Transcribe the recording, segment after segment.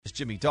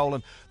Jimmy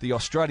Dolan, the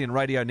Australian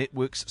Radio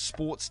Network's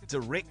sports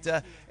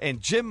director.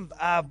 And Jim,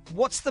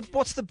 what's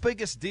the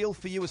biggest deal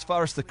for you as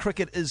far as the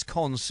cricket is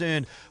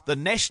concerned? The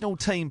national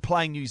team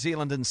playing New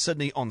Zealand in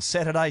Sydney on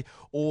Saturday,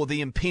 or the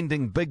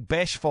impending Big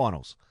Bash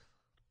finals?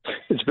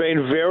 It's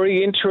been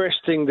very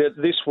interesting that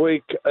this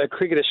week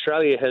Cricket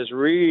Australia has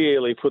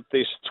really put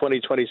this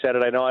 2020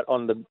 Saturday night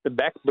on the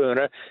back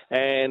burner,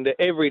 and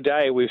every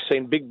day we've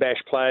seen Big Bash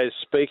players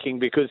speaking,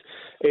 because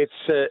it's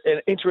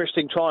an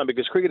interesting time,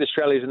 because Cricket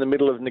Australia is in the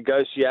middle of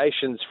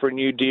negotiations for a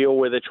new deal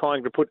where they're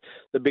trying to put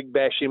the Big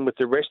Bash in with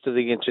the rest of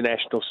the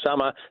international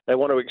summer. They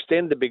want to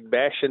extend the Big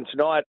Bash, and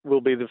tonight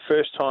will be the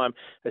first time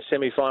a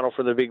semi-final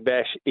for the Big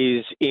Bash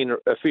is in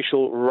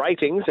official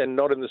ratings and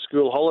not in the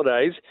school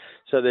holidays,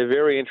 so they're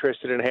very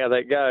interested in how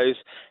that goes.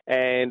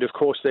 And of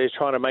course they're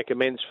trying to make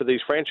amends for these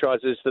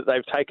franchises that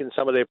they've taken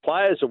some of their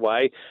players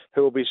away,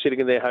 who will be sitting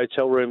in their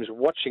hotel rooms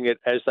watching it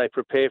as they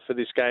prepare for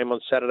this game on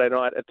Saturday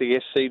night at the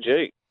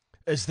SCG.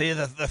 Is there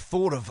the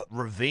thought of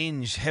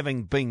revenge,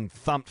 having been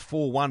thumped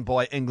 4-1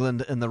 by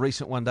England in the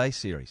recent one-day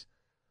series?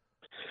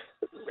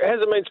 It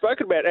hasn't been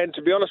spoken about, and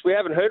to be honest, we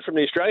haven't heard from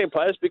the Australian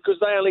players because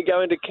they only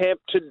go into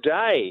camp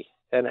today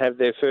and have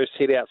their first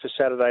hit out for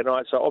Saturday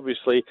night. So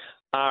obviously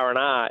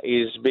R&R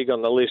is big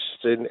on the list,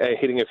 and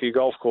hitting a few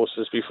golf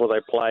courses before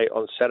they play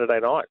on Saturday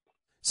night.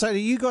 So do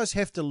you guys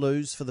have to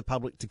lose for the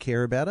public to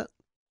care about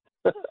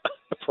it?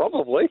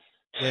 Probably.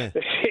 Yeah.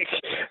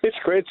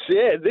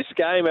 This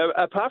game,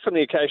 apart from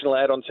the occasional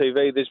ad on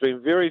TV, there's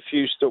been very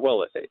few,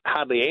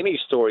 hardly any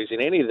stories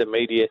in any of the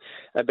media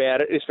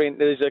about it.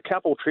 There's a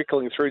couple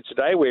trickling through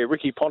today where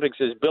Ricky Ponting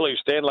says Billy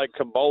Stanlake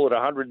can bowl at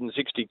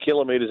 160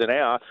 kilometres an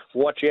hour.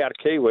 Watch out,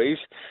 Kiwis.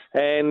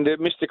 And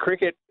Mr.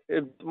 Cricket,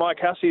 Mike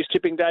Hussey is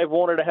tipping Dave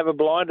Warner to have a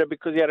blinder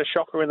because he had a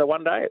shocker in the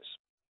one-dayers.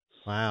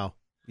 Wow.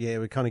 Yeah,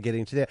 we're kind of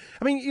getting to that.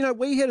 I mean,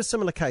 we had a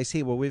similar case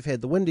here where we've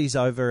had the Windies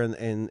over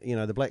and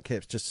the Black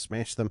Caps just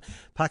smashed them.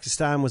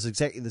 Pakistan was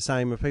exactly the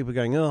same, with people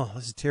going, oh,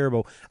 this is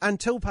terrible,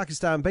 until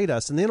Pakistan beat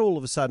us. And then all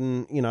of a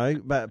sudden,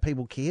 but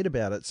people cared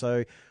about it.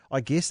 So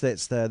I guess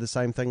that's the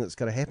same thing that's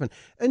going to happen.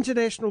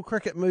 International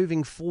cricket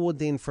moving forward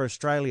then for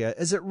Australia,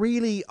 is it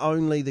really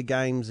only the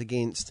games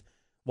against,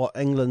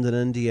 England and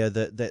India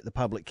that the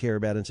public care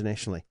about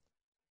internationally?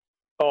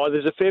 Oh,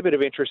 there's a fair bit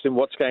of interest in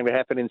what's going to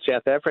happen in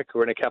South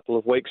Africa in a couple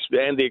of weeks,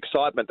 and the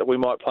excitement that we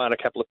might play on a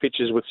couple of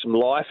pitches with some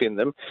life in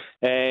them.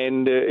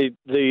 And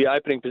the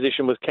opening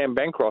position with Cam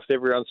Bancroft,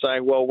 everyone's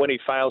saying, well, when he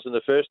fails in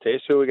the first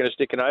test, who are we going to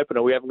stick an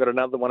opener? We haven't got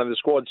another one in the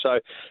squad. So,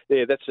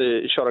 yeah, that's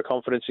a shot of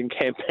confidence in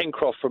Cam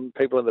Bancroft from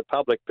people in the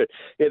public. But,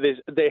 yeah,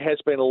 there has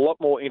been a lot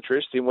more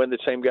interest in when the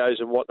team goes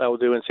and what they'll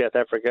do in South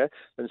Africa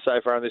than so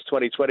far in this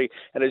 2020.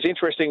 And it's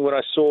interesting when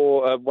I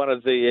saw one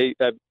of the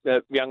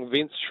young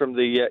Vince from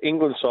the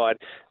England side,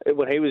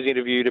 when he was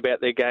interviewed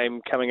about their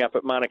game coming up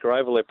at Manuka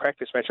Oval, their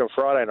practice match on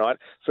Friday night,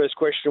 first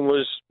question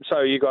was, so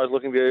are you guys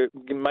looking to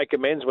make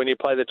amends when you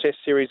play the test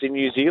series in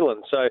New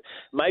Zealand? So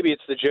maybe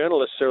it's the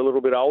journalists who are a little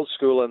bit old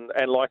school and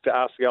like to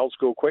ask the old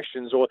school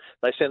questions, or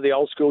they send the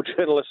old school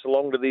journalists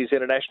along to these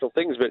international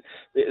things. But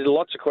there's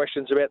lots of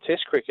questions about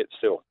test cricket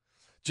still.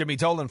 Jimmy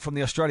Dolan from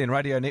the Australian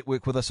Radio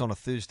Network with us on a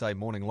Thursday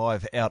morning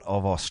live out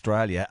of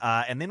Australia.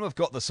 And then we've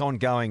got this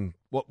ongoing,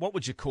 what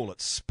would you call it,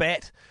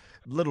 spat?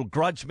 Little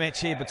grudge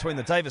match here between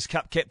the Davis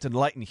Cup captain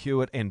Leighton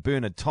Hewitt and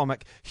Bernard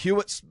Tomic.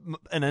 Hewitt's in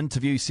an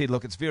interview said,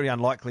 look, it's very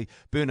unlikely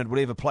Bernard would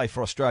ever play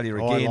for Australia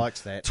again. I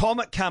liked that.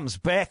 Tomic comes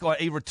back.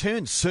 He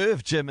returned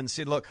serve, Jim, and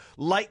said, look,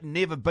 Leighton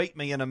never beat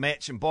me in a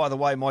match, and by the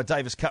way, my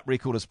Davis Cup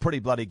record is pretty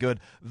bloody good.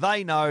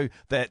 They know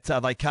that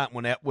they can't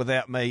win out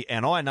without me,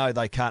 and I know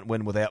they can't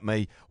win without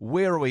me.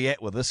 Where are we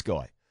at with this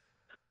guy?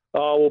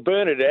 Oh, well,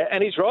 Bernard,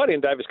 and he's right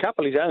in Davis Cup,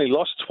 he's only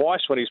lost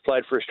twice when he's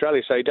played for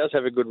Australia, so he does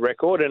have a good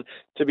record. And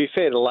to be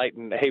fair to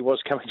Leighton, he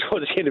was coming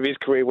towards the end of his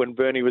career when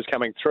Bernie was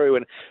coming through,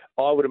 and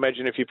I would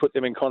imagine if you put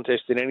them in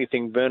contest in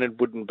anything, Bernard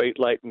wouldn't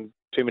beat Leighton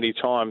too many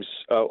times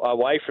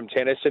away from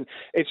tennis. And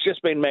it's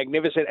just been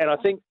magnificent. And I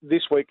think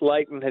this week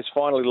Leighton has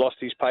finally lost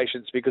his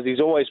patience, because he's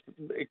always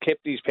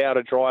kept his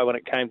powder dry when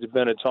it came to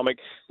Bernard Tomic.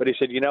 But he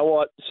said, you know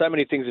what, so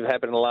many things have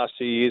happened in the last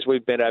 2 years.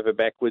 We've bent over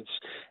backwards,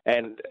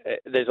 and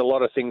there's a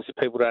lot of things that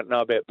people don't know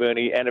about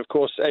Bernie. And, of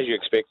course, as you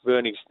expect,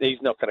 Bernie,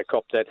 he's not going to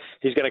cop that.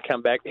 He's going to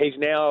come back. He's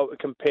now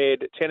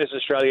compared Tennis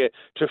Australia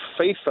to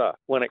FIFA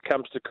when it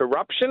comes to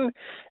corruption,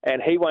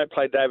 and he won't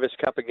play Davis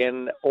Cup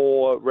again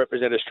or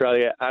represent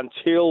Australia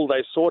until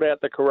they sort out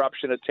the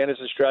corruption at Tennis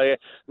Australia.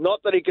 Not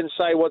that he can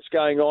say what's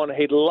going on.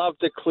 He'd love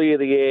to clear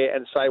the air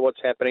and say what's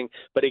happening,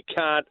 but he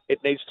can't. It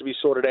needs to be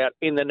sorted out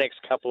in the next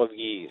couple of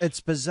years. It's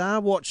bizarre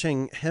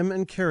watching him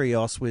and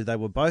Kyrgios, where they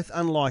were both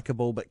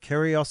unlikable, but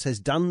Kyrgios has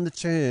done the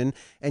turn,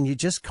 and you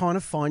just kind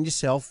of find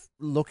yourself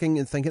looking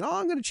and thinking, oh,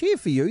 I'm going to cheer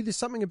for you. There's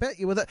something about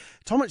you with it.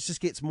 Tomic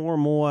just gets more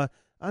and more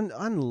I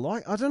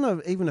don't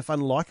know even if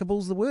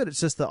unlikable's the word. It's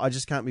just that I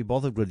just can't be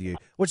bothered with you,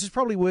 which is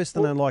probably worse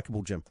than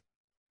unlikable, Jim.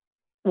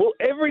 Well,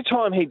 every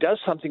time he does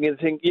something, you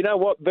think, you know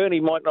what, Bernie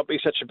might not be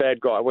such a bad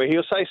guy, where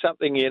he'll say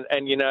something and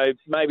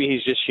maybe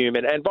he's just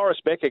human. And Boris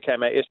Becker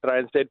came out yesterday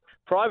and said,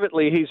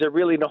 privately, he's a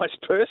really nice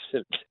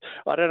person.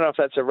 I don't know if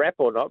that's a rap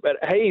or not, but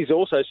he's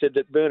also said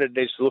that Bernard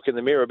needs to look in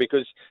the mirror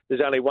because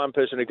there's only one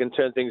person who can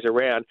turn things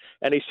around.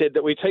 And he said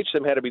that we teach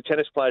them how to be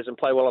tennis players and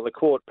play well on the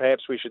court.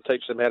 Perhaps we should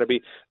teach them how to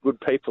be good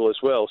people as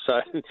well. So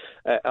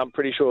I'm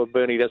pretty sure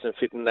Bernie doesn't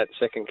fit in that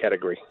second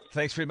category.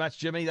 Thanks very much,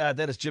 Jimmy.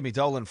 That is Jimmy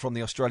Dolan from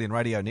the Australian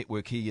Radio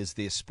Network. He is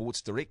their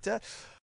sports director.